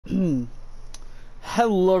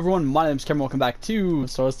Hello everyone, my name's Cameron, welcome back to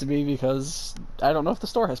Supposed to Be, because I don't know if the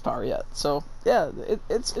store has power yet. So yeah,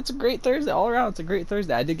 it's a great Thursday all around. It's a great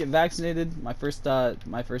Thursday. I did get vaccinated, my first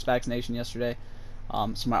vaccination yesterday.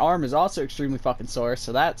 So my arm is also extremely fucking sore,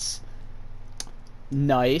 so that's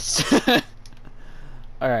nice.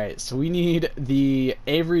 Alright, so we need the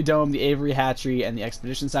Avery Dome, the Avery Hatchery, and the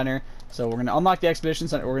Expedition Center. So we're gonna unlock the Expedition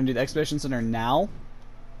Center. We're gonna do the Expedition Center now.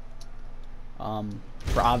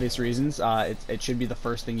 For obvious reasons. It should be the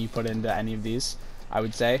first thing you put into any of these, I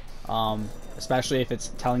would say. Especially if it's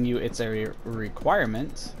telling you it's a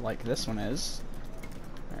requirement, like this one is.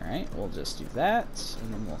 Alright, we'll just do that,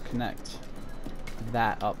 and then we'll connect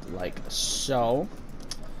that up like so.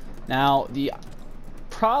 Now, the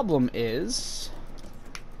problem is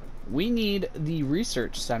we need the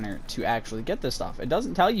research center to actually get this stuff. It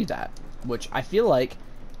doesn't tell you that, which I feel like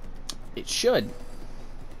it should.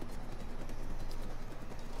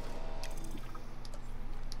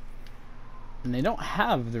 And they don't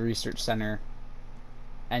have the research center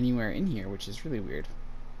anywhere in here, which is really weird.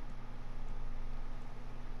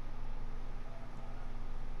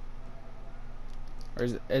 Or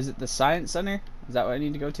is it the science center? Is that what I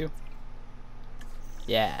need to go to?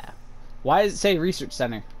 Yeah. Why does it say research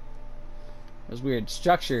center? It was weird.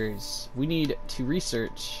 Structures. We need to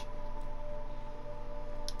research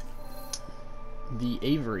the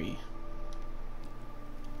Avery.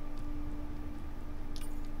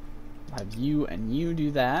 Have you and you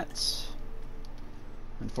do that.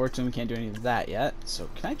 Unfortunately, we can't do any of that yet. So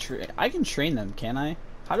can I can train them, can I?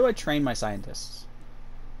 How do I train my scientists?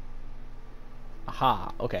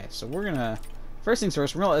 Aha. Okay, so we're gonna... First things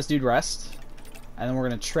first, we're gonna let this dude rest. And then we're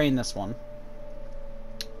gonna train this one.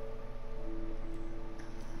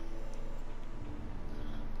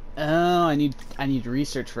 Oh, I need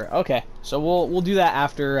research for it. Okay, so we'll do that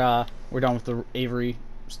after we're done with the Avery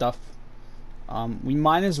stuff. We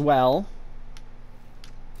might as well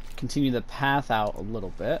continue the path out a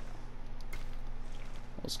little bit.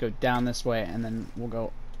 Let's go down this way, and then we'll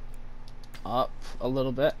go up a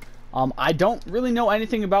little bit. I don't really know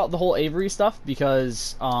anything about the whole Avery stuff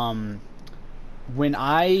because when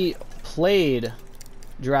I played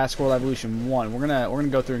Jurassic World Evolution 1, we're gonna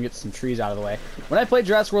go through and get some trees out of the way. When I played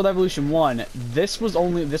Jurassic World Evolution 1, this was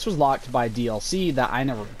locked by DLC that I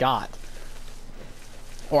never got.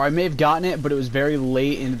 Or I may have gotten it, but it was very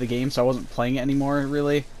late into the game, so I wasn't playing it anymore,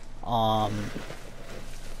 really.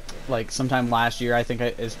 Like, sometime last year, I think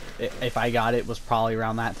if I got it, was probably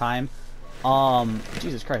around that time.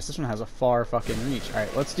 Jesus Christ, this one has a far fucking reach.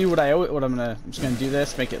 Alright, let's do what I'm just gonna do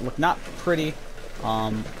this, make it look not pretty,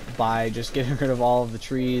 by just getting rid of all of the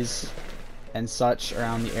trees and such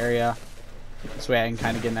around the area. This way I can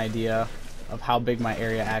kind of get an idea of how big my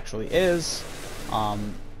area actually is.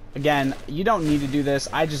 Again, you don't need to do this.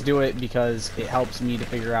 I just do it because it helps me to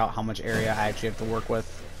figure out how much area I actually have to work with.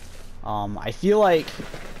 I feel like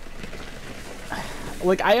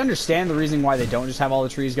I understand the reason why they don't just have all the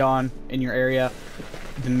trees gone in your area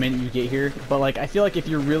the minute you get here, but like I feel like if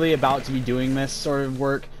you're really about to be doing this sort of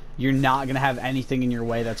work, you're not gonna have anything in your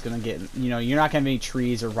way that's gonna get, you're not gonna have any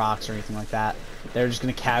trees or rocks or anything like that. They're just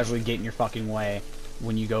gonna casually get in your fucking way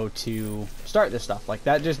when you go to start this stuff. Like,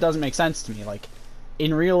 that just doesn't make sense to me. Like,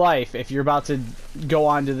 in real life, if you're about to go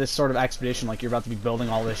on to this sort of expedition, like you're about to be building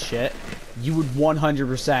all this shit, you would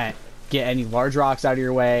 100% get any large rocks out of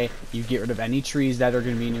your way. You get rid of any trees that are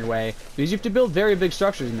going to be in your way, because you have to build very big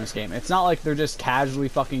structures in this game. It's not like they're just casually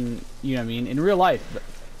fucking, you know what I mean, in real life.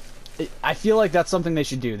 I feel like that's something they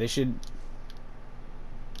should do. They should...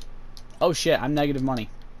 Oh shit, I'm negative money.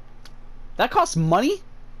 That costs money?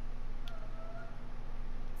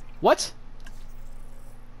 What?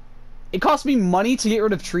 It costs me money to get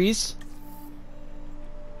rid of trees?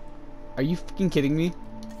 Are you fucking kidding me?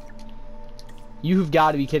 You've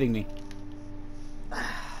got to be kidding me.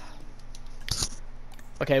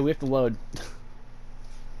 Okay, we have to load.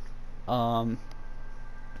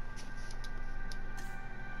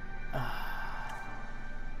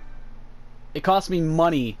 It costs me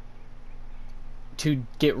money to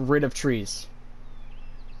get rid of trees.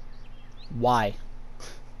 Why?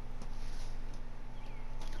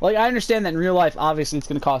 Like, I understand that in real life, obviously, it's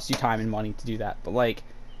going to cost you time and money to do that. But, like,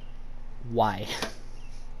 why?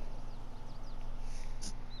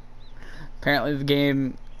 Apparently, the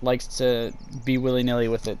game likes to be willy-nilly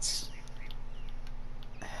with its...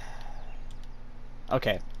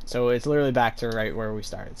 Okay, so it's literally back to right where we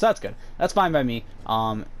started. So that's good. That's fine by me.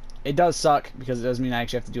 It does suck, because it does mean I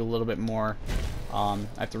actually have to do a little bit more. I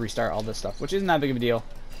have to restart all this stuff, which isn't that big of a deal.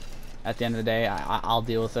 At the end of the day, I'll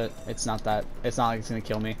deal with it. It's not like it's gonna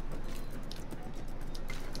kill me.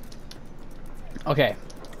 Okay,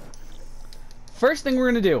 first thing we're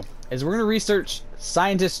gonna do is we're gonna research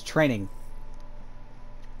scientist training.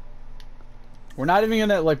 We're not even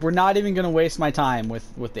gonna waste my time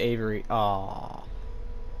with the Avery. Oh,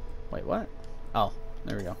 wait, what? Oh,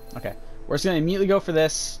 there we go. Okay, we're just gonna immediately go for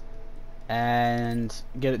this and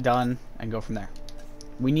get it done and go from there.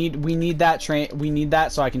 We need that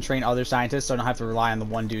so I can train other scientists, so I don't have to rely on the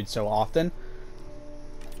one dude so often.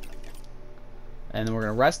 And then we're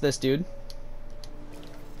gonna rest this dude.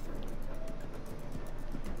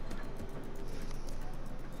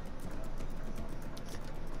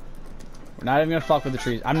 We're not even gonna fuck with the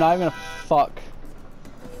trees. I'm not even gonna fuck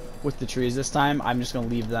with the trees this time. I'm just gonna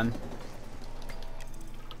leave them.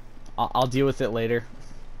 I'll deal with it later.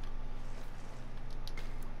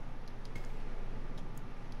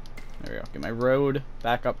 There we go. Get my road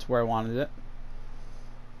back up to where I wanted it.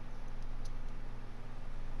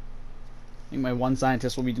 I think my one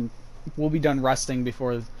scientist will be done resting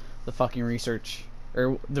before the fucking research,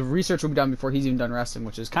 or the research will be done before he's even done resting,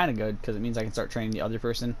 which is kind of good because it means I can start training the other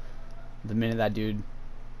person the minute that dude,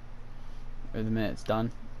 or the minute it's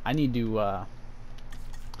done. I need to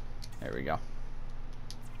there we go.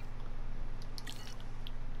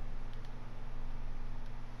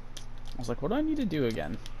 I was like, what do I need to do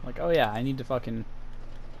again? Like, oh yeah, I need to fucking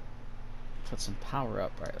put some power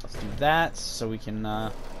up. Alright, let's do that so we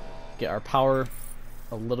can get our power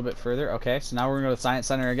a little bit further. Okay, so now we're gonna go to the Science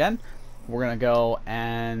Center again. We're gonna go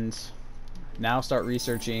and now start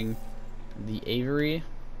researching the Avery.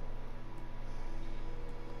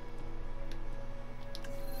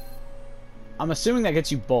 I'm assuming that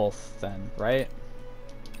gets you both then, right?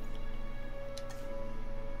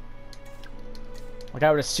 Like,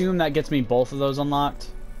 I would assume that gets me both of those unlocked.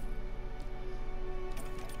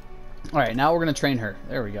 Alright, now we're gonna train her.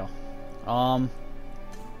 There we go.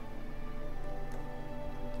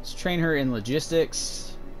 Let's train her in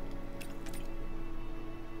logistics.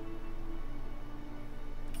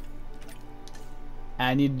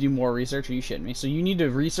 I need to do more research. Are you shitting me? So you need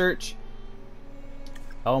to research.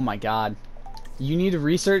 Oh my god. You need to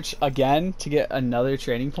research again to get another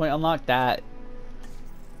training point unlocked? That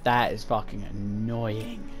is fucking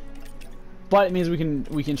annoying. But it means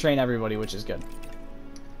we can train everybody, which is good.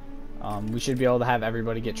 We should be able to have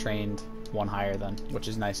everybody get trained one higher then, which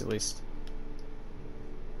is nice at least.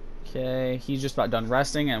 Okay, he's just about done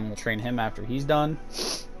resting, and we'll train him after he's done.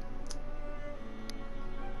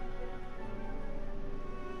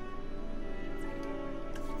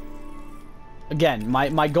 Again,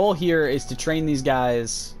 my goal here is to train these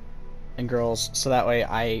guys and girls so that way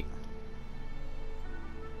I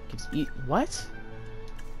gives each what?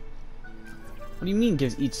 What do you mean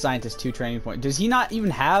gives each scientist 2 training points? Does he not even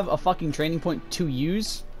have a fucking training point to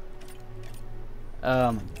use?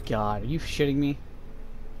 Oh my god, are you shitting me?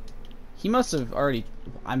 He must have already...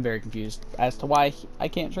 I'm very confused as to why I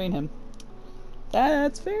can't train him.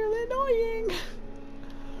 That's fairly annoying.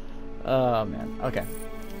 Oh man, okay.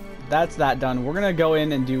 That's that done. We're gonna go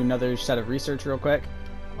in and do another set of research real quick.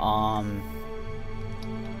 Go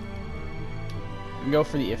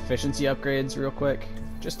for the efficiency upgrades real quick,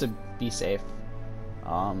 just to be safe.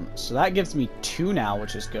 So that gives me 2 now,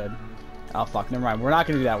 which is good. Oh fuck, never mind. We're not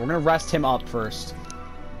gonna do that. We're gonna rest him up first,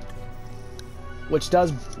 which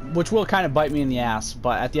will kind of bite me in the ass.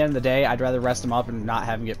 But at the end of the day, I'd rather rest him up and not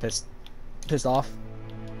have him get pissed off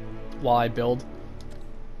while I build.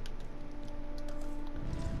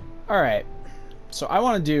 All right, so I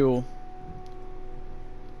want to do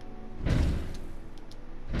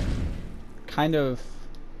kind of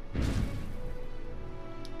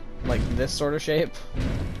like this sort of shape.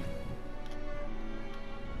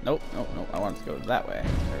 Nope, nope, nope. I want it to go that way.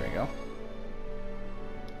 There we go.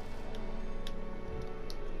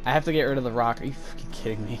 I have to get rid of the rock. Are you fucking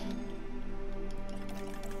kidding me?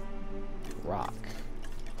 Rock.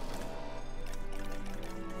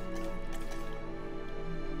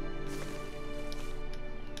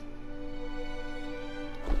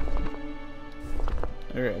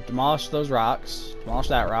 Alright, demolish those rocks. Demolish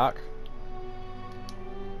that rock.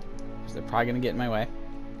 Because they're probably going to get in my way.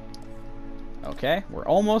 Okay, we're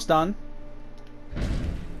almost done.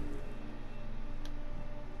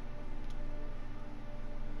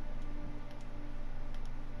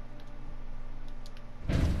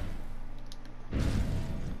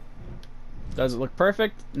 Does it look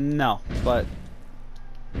perfect? No, but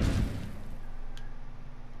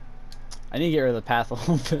I need to get rid of the path a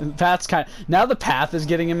little bit. The path's now the path is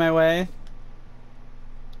getting in my way.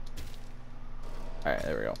 All right,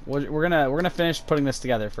 there we go. We're gonna finish putting this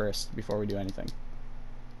together first before we do anything.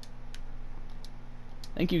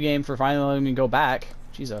 Thank you, game, for finally letting me go back.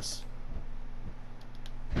 Jesus.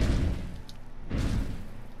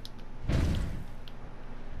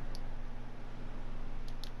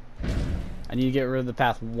 I need to get rid of the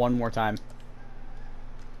path one more time.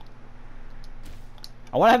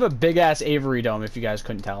 I want to have a big-ass Avery dome, if you guys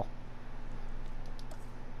couldn't tell.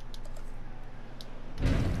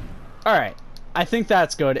 Alright. I think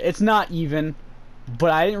that's good. It's not even,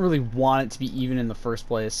 but I didn't really want it to be even in the first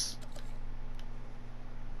place.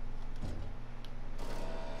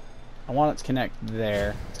 I want it to connect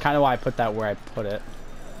there. It's kind of why I put that where I put it.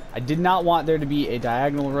 I did not want there to be a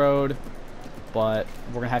diagonal road, but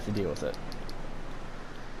we're going to have to deal with it.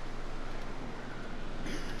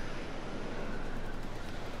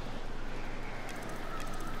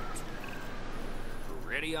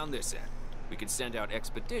 Ready on this end. We can send out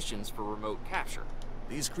expeditions for remote capture.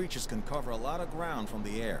 These creatures can cover a lot of ground from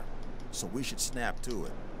the air, so we should snap to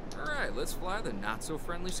it. Alright, let's fly the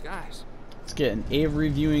not-so-friendly skies. Let's get an Avery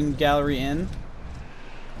viewing gallery in.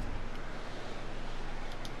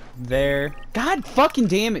 There. God fucking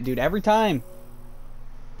damn it, dude. Every time.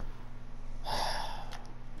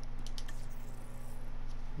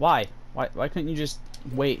 Why? Why couldn't you just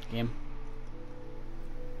wait, game?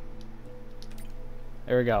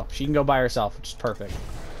 There we go. She can go by herself, which is perfect.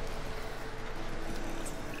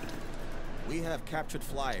 We have captured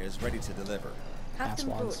flyers ready to deliver. Have them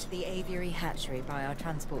brought to the aviary hatchery by our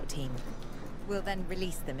transport team. We'll then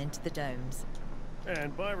release them into the domes.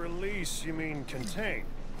 And by release, you mean contain?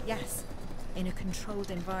 Yes, in a controlled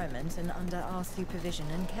environment and under our supervision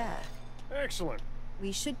and care. Excellent.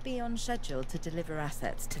 We should be on schedule to deliver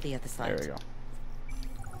assets to the other side. There we go.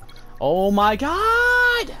 Oh my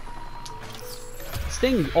god! This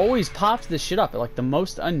thing always pops this shit up at like the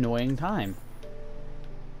most annoying time.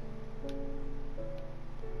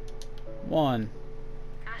 1,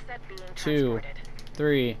 2,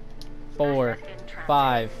 3, 4,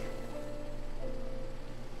 5.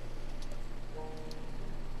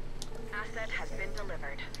 Asset has been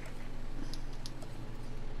delivered.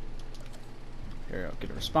 Here we go. Get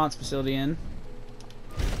a response facility in.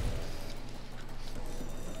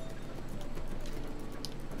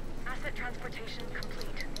 Asset transportation complete.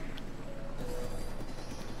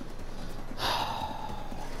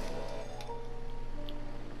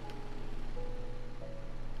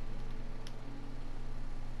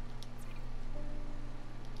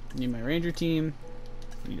 Need my ranger team.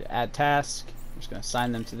 Need to add task. I'm just gonna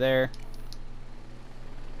assign them to there.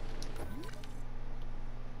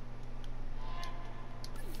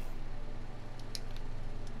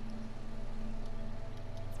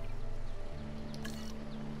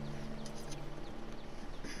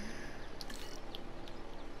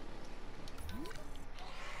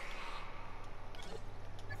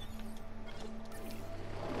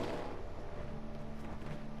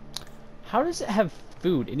 How does it have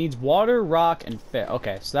food? It needs water, rock, and fish.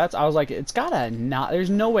 Okay, so that's, I was like, it's gotta not, there's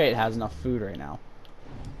no way it has enough food right now.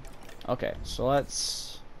 Okay, so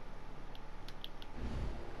let's,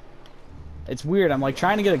 it's weird, I'm like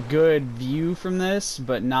trying to get a good view from this,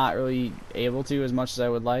 but not really able to as much as I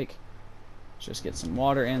would like. Just get some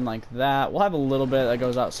water in like that. We'll have a little bit that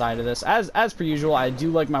goes outside of this. As per usual, I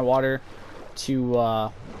do like my water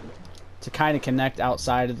to kind of connect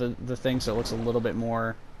outside of the thing, so it looks a little bit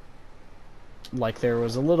more like there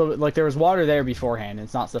was water there beforehand.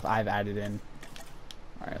 It's not stuff I've added in.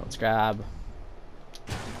 Alright, let's grab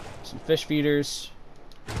some fish feeders.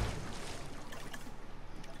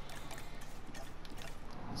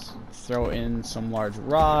 Let's throw in some large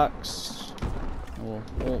rocks.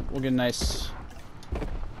 We'll get a nice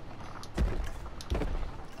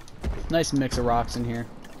mix of rocks in here.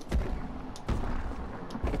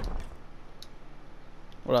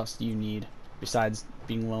 What else do you need besides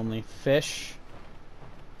being lonely? Fish.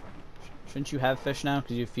 Shouldn't you have fish now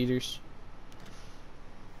because you have feeders?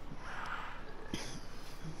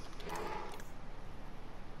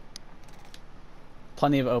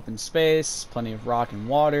 Plenty of open space, plenty of rock and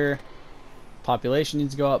water. Population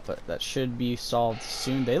needs to go up, but that should be solved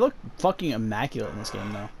soon. They look fucking immaculate in this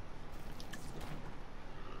game, though.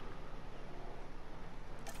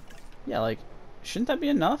 Yeah, like, shouldn't that be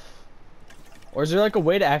enough? Or is there like a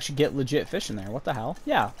way to actually get legit fish in there? What the hell?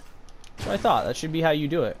 Yeah, that's what I thought. That should be how you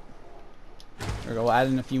do it. There we go. We'll add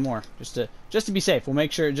in a few more just to be safe. We'll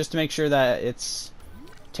make sure to make sure that it's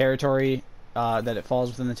territory, that it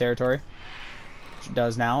falls within the territory. Which it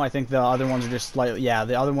does now. I think the other ones are just slightly, yeah,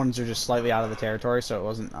 the other ones are just slightly out of the territory, so it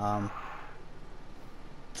wasn't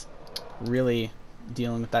really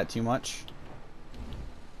dealing with that too much.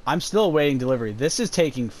 I'm still awaiting delivery. This is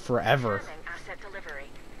taking forever. Asset delivery.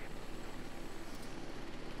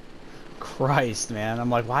 Christ, man.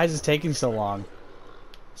 I'm like, why is this taking so long?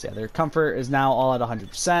 So yeah, their comfort is now all at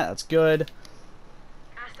 100%. That's good.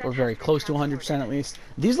 Or very close to 100% at least.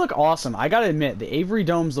 These look awesome. I gotta admit, the Avery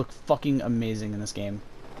domes look fucking amazing in this game.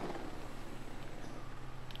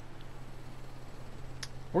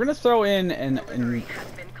 We're gonna throw in Delivery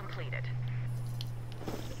has been completed.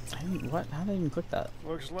 what? How did I even click that?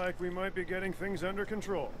 Looks like we might be getting things under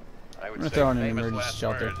control. I would I'm gonna say throw in an famous emergency last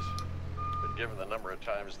shelter. words, but given the number of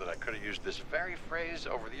times that I could have used this very phrase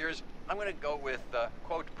over the years, I'm going to go with,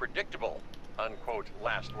 quote, predictable, unquote,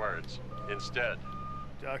 last words instead.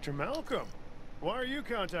 Dr. Malcolm, why are you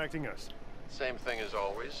contacting us? Same thing as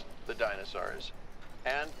always, the dinosaurs,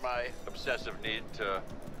 and my obsessive need to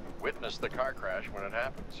witness the car crash when it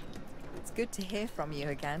happens. It's good to hear from you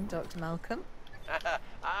again, Dr. Malcolm.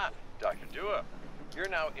 Dr. Dua, you're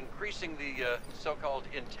now increasing the so-called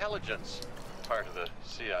intelligence part of the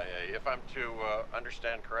CIA, if I'm to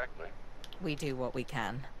understand correctly. We do what we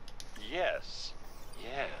can. Yes,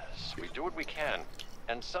 we do what we can,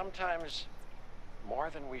 and sometimes more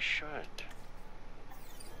than we should.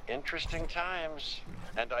 Interesting times,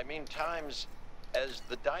 and I mean times as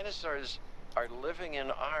the dinosaurs are living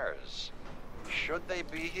in ours. Should they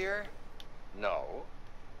be here? No.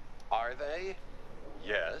 Are they?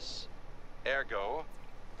 Yes. Ergo,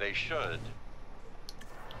 they should.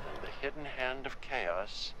 And the hidden hand of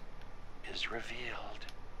chaos is revealed.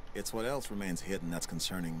 It's what else remains hidden that's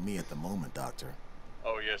concerning me at the moment, Doctor.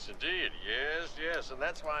 Oh, yes, indeed. Yes. And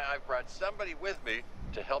that's why I've brought somebody with me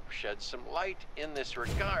to help shed some light in this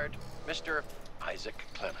regard, Mr. Isaac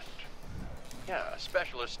Clement. Yeah, a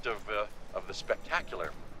specialist of the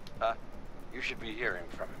spectacular. You should be hearing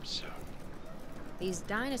from him soon. These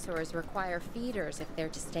dinosaurs require feeders if they're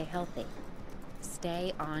to stay healthy.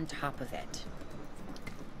 Stay on top of it.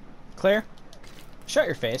 Claire, shut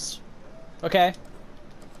your face. Okay.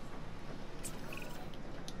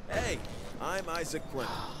 Hey, I'm Isaac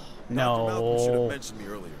Clement. No. Dr. Malcolm should have mentioned me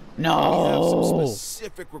earlier. No. We have some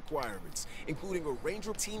specific requirements, including a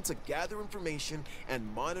ranger team to gather information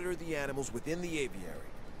and monitor the animals within the aviary.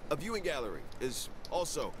 A viewing gallery is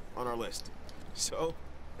also on our list. So,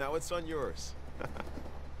 now it's on yours.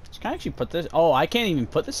 Can I actually put this? Oh, I can't even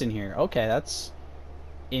put this in here. Okay, that's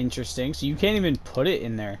interesting. So you can't even put it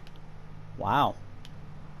in there. Wow.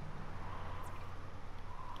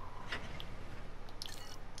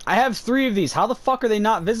 I have 3 of these. How the fuck are they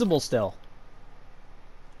not visible still?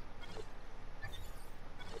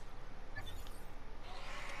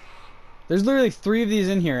 There's literally 3 of these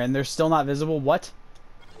in here and they're still not visible. What?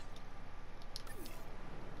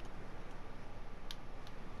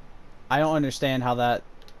 I don't understand how that...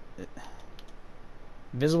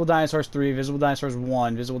 Visible Dinosaurs 3, Visible Dinosaurs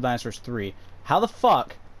 1, Visible Dinosaurs 3. How the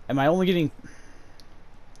fuck am I only getting...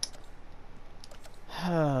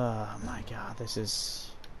 Oh my god, this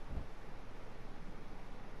is...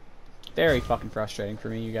 very fucking frustrating for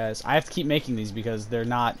me, you guys. I have to keep making these because they're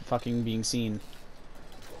not fucking being seen.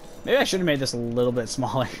 Maybe I should have made this a little bit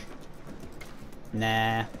smaller.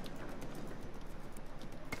 Nah.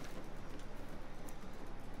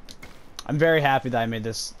 I'm very happy that I made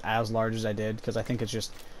this as large as I did, because I think it's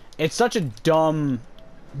just... It's such a dumb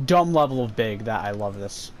level of big that I love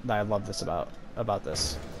this. About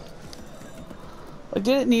this. Like,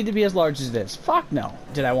 did it need to be as large as it is? Fuck no.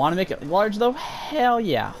 Did I want to make it large, though? Hell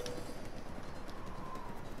yeah.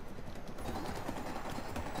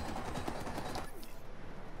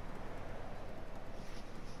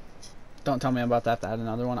 Don't tell me I'm about to have to add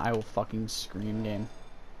another one. I will fucking scream, game.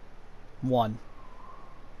 1.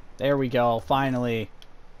 There we go. Finally.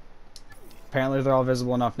 Apparently they're all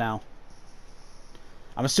visible enough now.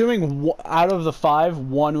 I'm assuming out of the 5,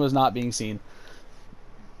 1 was not being seen.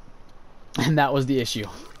 And that was the issue.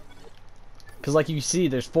 Because like you see,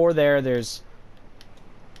 there's 4 there, there's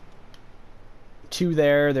 2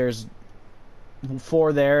 there, there's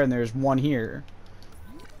 4 there, and there's 1 here.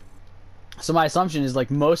 So my assumption is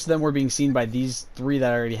like most of them were being seen by these 3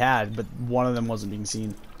 that I already had, but 1 of them wasn't being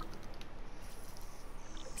seen.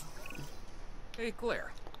 Hey,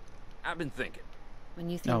 Claire. I've been thinking. When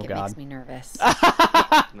you think Oh, it God. makes me nervous.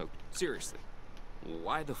 No, seriously.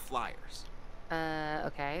 Why the flyers?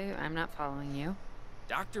 Okay, I'm not following you.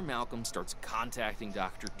 Dr. Malcolm starts contacting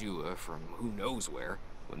Dr. Dua from who knows where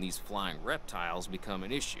when these flying reptiles become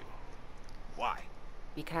an issue. Why?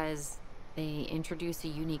 Because they introduce a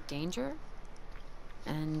unique danger?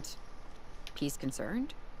 And he's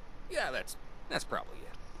concerned? Yeah, that's probably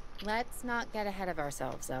it. Let's not get ahead of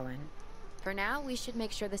ourselves, Owen. For now, we should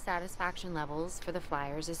make sure the satisfaction levels for the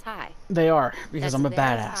flyers is high. They are, because I'm a That's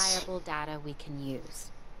badass. verifiable data we can use.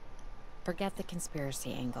 Forget the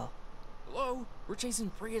conspiracy angle. Hello? We're chasing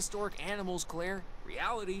prehistoric animals, Claire.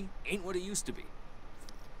 Reality ain't what it used to be.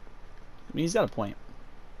 I mean, he's got a point.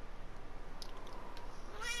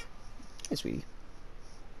 Hi, sweetie.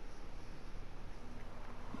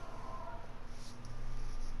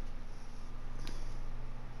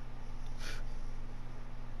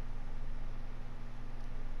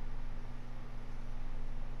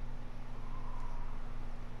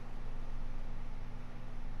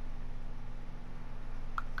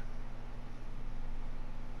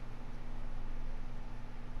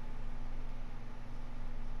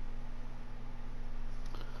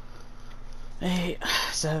 Eight,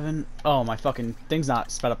 7. Oh, my fucking thing's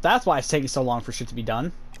not sped up. That's why it's taking so long for shit to be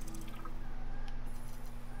done.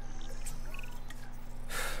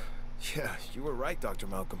 Yeah, you were right, Dr.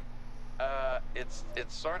 Malcolm. It's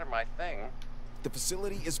sort of my thing. The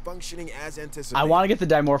facility is functioning as anticipated. I want to get the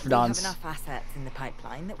We have Dimorphodons. enough assets in the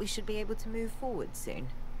pipeline that we should be able to move forward soon.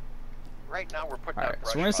 Right now we're putting All out right,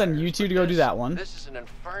 brush so we're gonna send fires, you two but to go do this- that one. This is an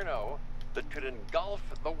inferno that could engulf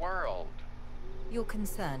the world. Your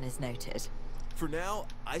concern is noted. For now,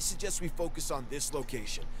 I suggest we focus on this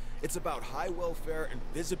location. It's about high welfare and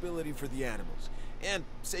visibility for the animals. And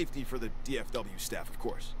safety for the DFW staff, of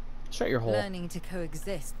course. Shut your hole. Learning to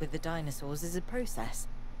coexist with the dinosaurs is a process.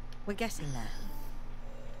 We're getting there.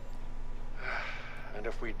 And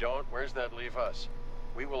if we don't, where's that leave us?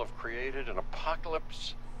 We will have created an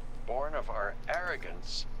apocalypse born of our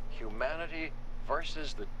arrogance, humanity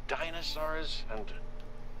versus the dinosaurs, and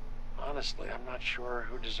honestly, I'm not sure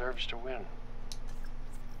who deserves to win.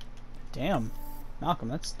 Damn, Malcolm,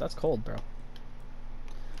 that's cold, bro.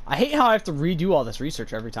 I hate how I have to redo all this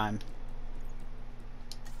research every time.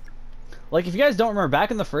 Like, if you guys don't remember,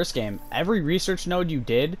 back in the first game, every research node you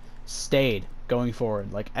did stayed going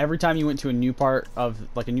forward. Like, every time you went to a new part of,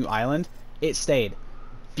 like, a new island, it stayed.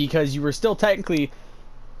 Because you were still technically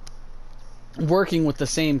working with the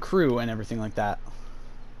same crew and everything like that.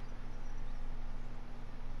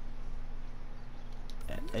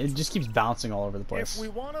 It just keeps bouncing all over the place. If we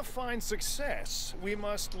want to find success, we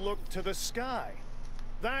must look to the sky.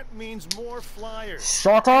 That means more flyers.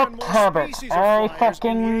 Shut and up, more Cabot. species of I flyers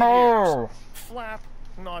fucking in know. years. Flap,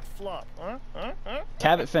 not flop. Huh?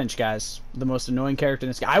 Cabot Finch, guys. The most annoying character in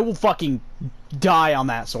this game. I will fucking die on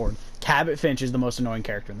that sword. Cabot Finch is the most annoying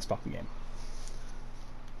character in this fucking game.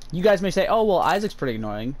 You guys may say, oh, well, Isaac's pretty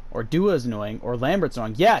annoying, or Dua's annoying, or Lambert's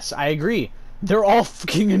annoying. Yes, I agree. They're all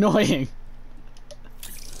fucking annoying.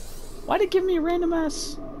 Why'd it give me a random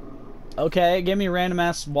ass? Okay, give me a random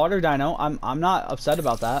ass water dino. I'm not upset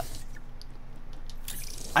about that.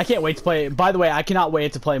 I can't wait to play. By the way, I cannot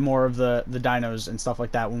wait to play more of the dinos and stuff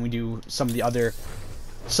like that when we do some of the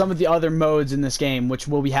other modes in this game, which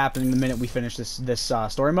will be happening the minute we finish this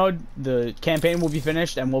story mode. The campaign will be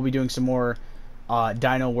finished, and we'll be doing some more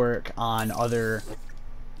dino work on other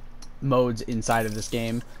modes inside of this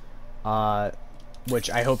game,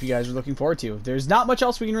 which I hope you guys are looking forward to. There's not much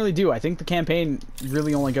else we can really do. I think the campaign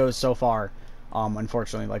really only goes so far,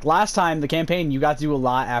 unfortunately. Like last time, the campaign, you got to do a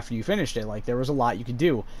lot after you finished it. Like there was a lot you could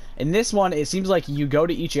do. In this one, it seems like you go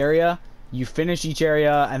to each area, you finish each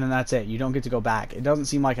area, and then that's it. You don't get to go back. It doesn't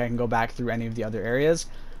seem like I can go back through any of the other areas,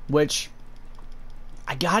 which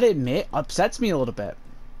I gotta admit upsets me a little bit.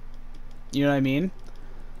 You know what I mean?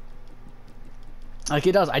 Like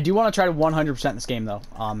it does. I do want to try to 100% this game though.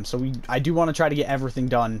 I do want to try to get everything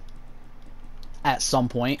done at some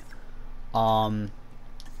point,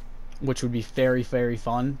 which would be very, very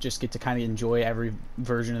fun. Just get to kind of enjoy every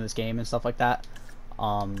version of this game and stuff like that,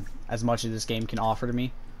 as much as this game can offer to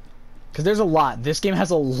me. Because there's a lot. This game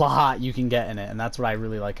has a lot you can get in it, and that's what I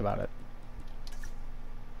really like about it.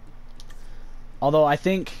 Although I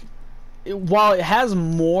think, while it has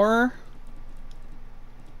more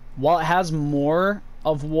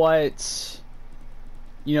of what,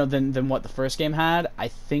 you know, than what the first game had, I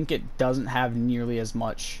think it doesn't have nearly as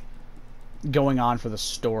much going on for the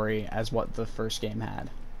story as what the first game had.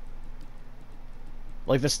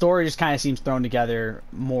 Like the story just kind of seems thrown together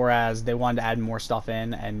more as they wanted to add more stuff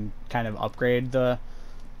in and kind of upgrade the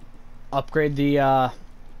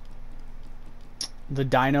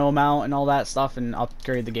dino amount and all that stuff and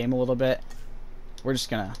upgrade the game a little bit. We're just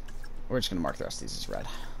gonna mark the rest of these as red.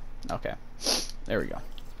 Okay, there we go.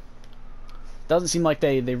 Doesn't seem like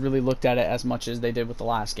they really looked at it as much as they did with the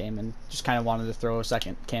last game and just kind of wanted to throw a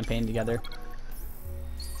second campaign together.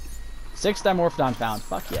 6 Dimorphodon found.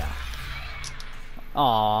 Fuck yeah.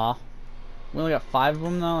 Aww. We only got 5 of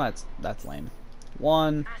them though? That's lame.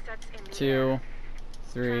 1, 2,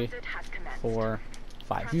 3, 4,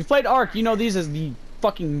 5. If you've played Ark, you know these as the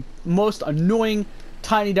fucking most annoying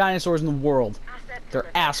tiny dinosaurs in the world.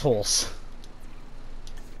 They're assholes.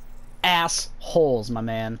 Assholes, my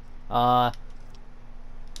man.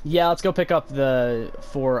 Yeah, let's go pick up the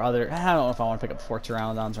 4 other... I don't know if I want to pick up 4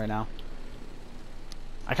 Pteranodons right now.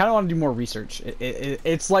 I kind of want to do more research.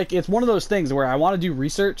 It's like, it's one of those things where I want to do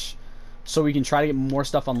research so we can try to get more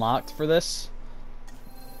stuff unlocked for this.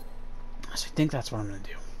 So I think that's what I'm going to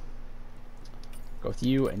do. Go with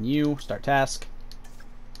you and you. Start task.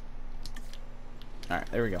 Alright,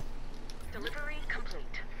 there we go. Delivery complete.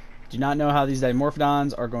 Do not know how these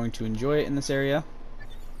Dimorphodons are going to enjoy it in this area.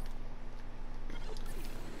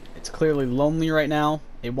 It's clearly lonely right now.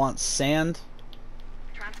 It wants sand,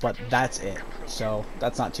 but that's it. So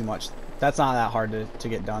that's not too much. That's not that hard to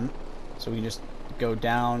get done. So we can just go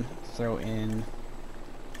down, throw in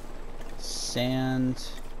sand.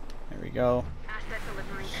 There we go. Asset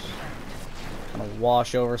delivery confirmed. Gonna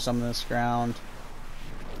wash over some of this ground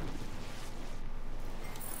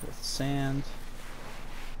with sand.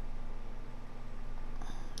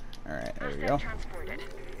 Alright, there we go. Transported.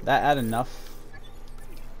 That added enough.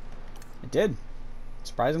 It did.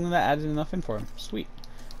 Surprisingly, that added enough in for him. Sweet.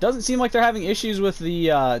 Doesn't seem like they're having issues with the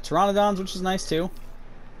Pteranodons, which is nice too.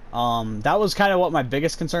 That was kind of what my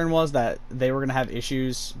biggest concern was, that they were going to have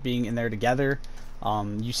issues being in there together.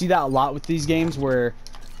 You see that a lot with these games where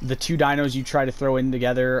the two dinos you try to throw in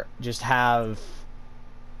together just have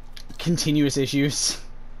continuous issues.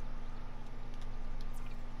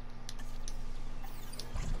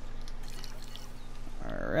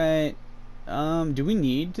 Alright. Do we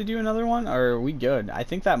need to do another one, or are we good? I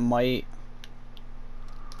think that might...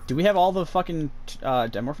 Do we have all the fucking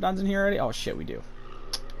Dimorphodons in here already? Oh shit, we do.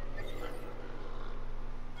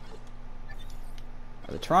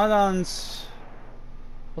 The Pteranodons...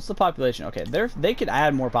 What's the population? Okay, they could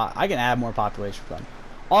add more I can add more population for them.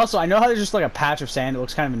 Also, I know how there's just like a patch of sand. It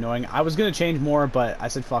looks kind of annoying. I was going to change more, but I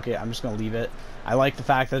said fuck it. I'm just going to leave it. I like the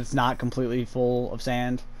fact that it's not completely full of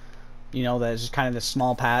sand. You know, that it's just kind of this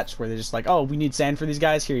small patch where they're just like, oh, we need sand for these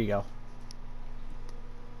guys? Here you go.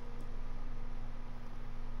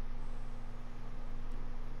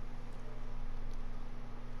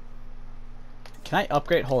 Can I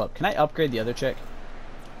upgrade? Hold up. Can I upgrade the other chick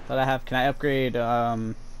that I have? Can I upgrade?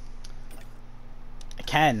 I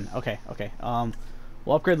can. Okay. Okay.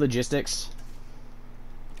 We'll upgrade logistics.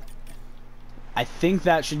 I think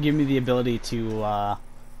that should give me the ability to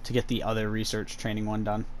get the other research training one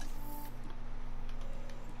done.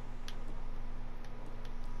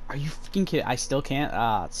 Are you fucking kidding? I still can't?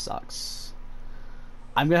 Ah, it sucks.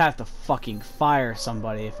 I'm gonna have to fucking fire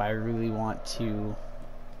somebody if I really want to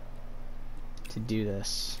do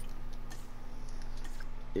this.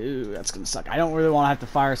 Ooh, that's gonna suck. I don't really want to have to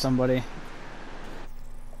fire somebody,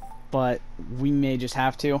 but we may just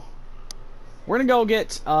have to. We're gonna go get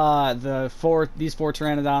these four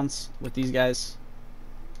Pteranodons with these guys.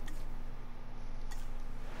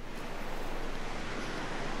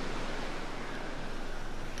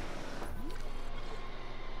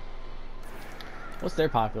 What's their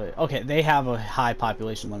population? Okay, they have a high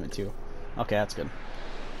population limit too. Okay, that's good.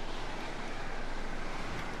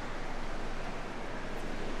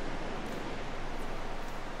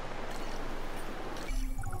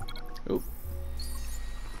 Oop.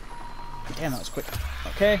 Damn, that was quick.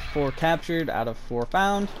 Okay, 4 captured out of 4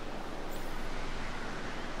 found.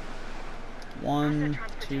 1,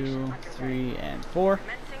 2, 3, and 4.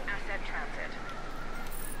 Commencing asset transit.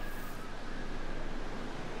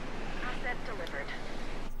 Asset delivered.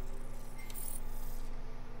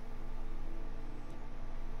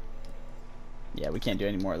 Yeah, we can't do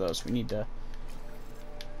any more of those. We need to...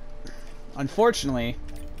 Unfortunately,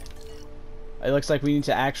 it looks like we need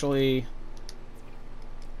to actually...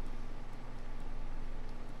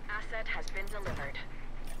 Asset has been delivered.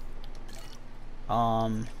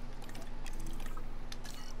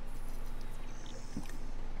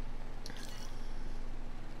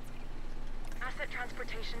 Asset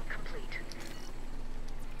transportation complete.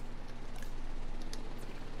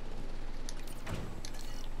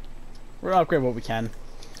 We're gonna upgrade what we can,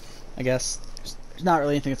 I guess. There's not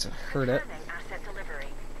really anything that's gonna hurt it. Confirming asset delivery.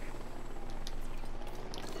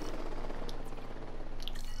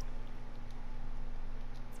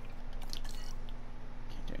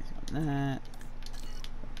 Can't do anything on that.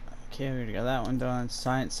 Okay, we already got that one done.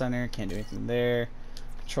 Science Center, can't do anything there.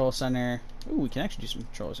 Control Center. Ooh, we can actually do some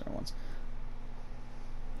Control Center ones.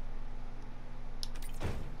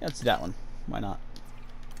 Yeah, let's do that one. Why not?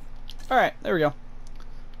 Alright, there we go.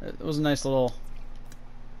 It was a nice little...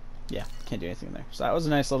 Yeah, can't do anything there. So that was a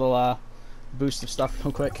nice little boost of stuff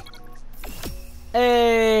real quick.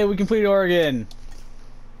 Hey, we completed Oregon!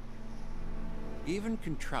 Even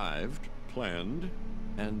contrived, planned,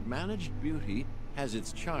 and managed beauty has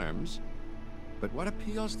its charms, but what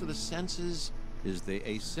appeals to the senses is the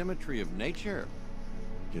asymmetry of nature.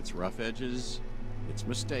 Its rough edges, its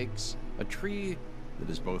mistakes, a tree that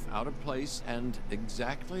is both out of place and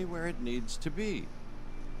exactly where it needs to be.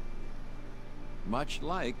 Much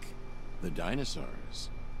like the dinosaurs.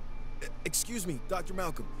 Excuse me, Dr.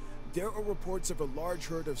 Malcolm. There are reports of a large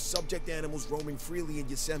herd of subject animals roaming freely in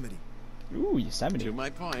Yosemite. Ooh, Yosemite. To my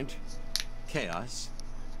point, chaos.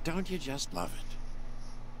 Don't you just love it?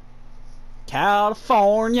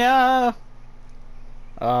 California!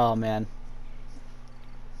 Oh, man.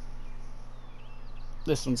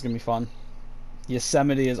 This one's gonna be fun.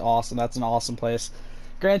 Yosemite is awesome. That's an awesome place.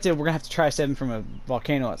 Granted, we're gonna have to try saving from a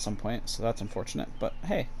volcano at some point, so that's unfortunate. But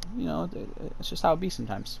hey, you know, it's just how it be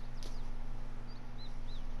sometimes.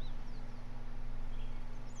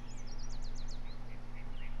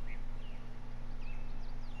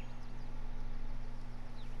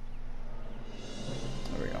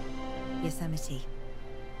 There we go. Yosemite.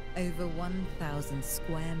 Over 1,000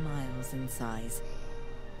 square miles in size.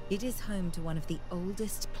 It is home to one of the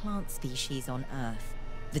oldest plant species on Earth,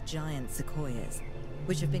 the giant sequoias,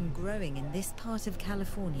 which have been growing in this part of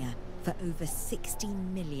California for over 60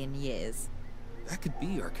 million years. That could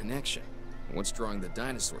be our connection. What's drawing the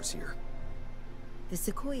dinosaurs here? The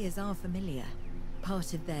sequoias are familiar,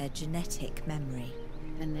 part of their genetic memory.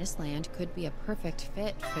 Then this land could be a perfect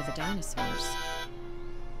fit for the dinosaurs.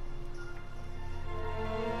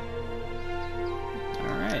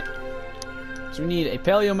 Alright. So we need a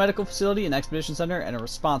paleomedical facility, an expedition center, and a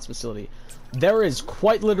response facility. There is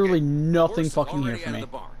quite literally nothing Horse fucking here already for out me. of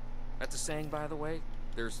the barn. That's a saying, by the way.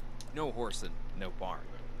 There's no horse and no barn.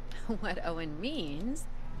 What Owen means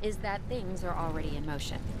is that things are already in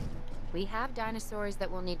motion. We have dinosaurs that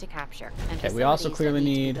we'll need to capture. And Okay, we also facilities that clearly to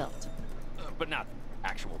be need- built. But not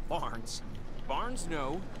actual barns. Barns,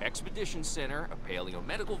 no. Expedition center, a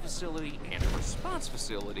paleomedical facility, and a response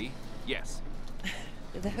facility, yes.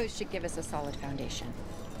 The host should give us a solid foundation.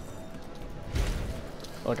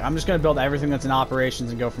 Look, I'm just gonna build everything that's in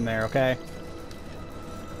operations and go from there, okay?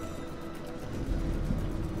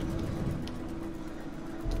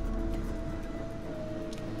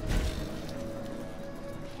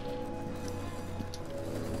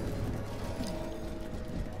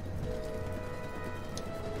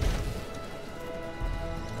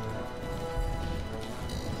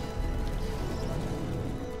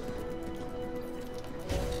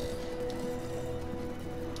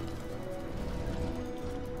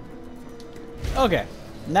 Okay,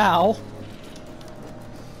 now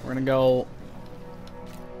we're gonna go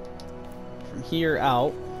from here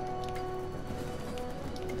out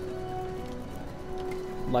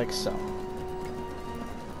like so.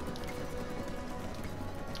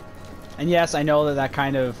 And yes, I know that that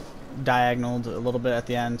kind of diagonaled a little bit at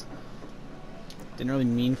the end. Didn't really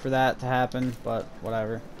mean for that to happen, but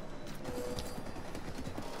whatever.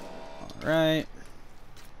 Alright.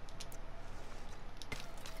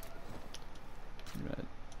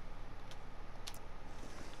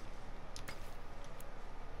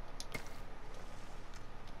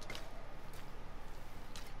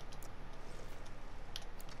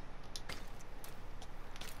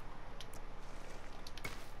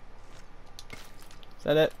 Is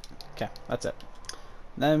that it? Okay, that's it.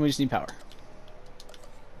 Then we just need power.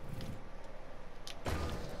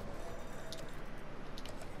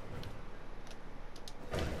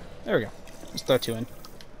 There we go. Just throw 2 in.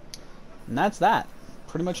 And that's that.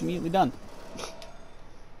 Pretty much immediately done.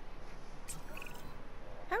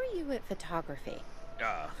 How are you at photography?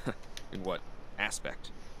 In what aspect?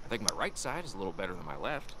 I think my right side is a little better than my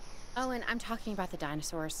left. Owen, I'm talking about the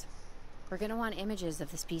dinosaurs. We're gonna want images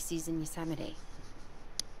of the species in Yosemite.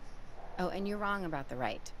 Oh, and you're wrong about the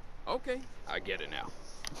right. Okay, I get it now.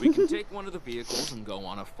 We can take one of the vehicles and go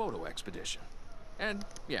on a photo expedition. And,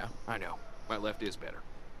 yeah, I know. My left is better.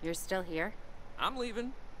 You're still here? I'm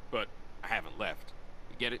leaving, but I haven't left.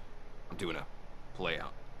 You get it? I'm doing a play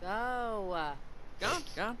out. Go!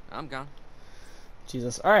 Gone. I'm gone.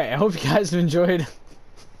 Jesus. Alright, I hope you guys have enjoyed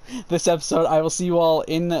this episode. I will see you all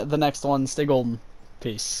in the next one. Stay golden.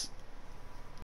 Peace.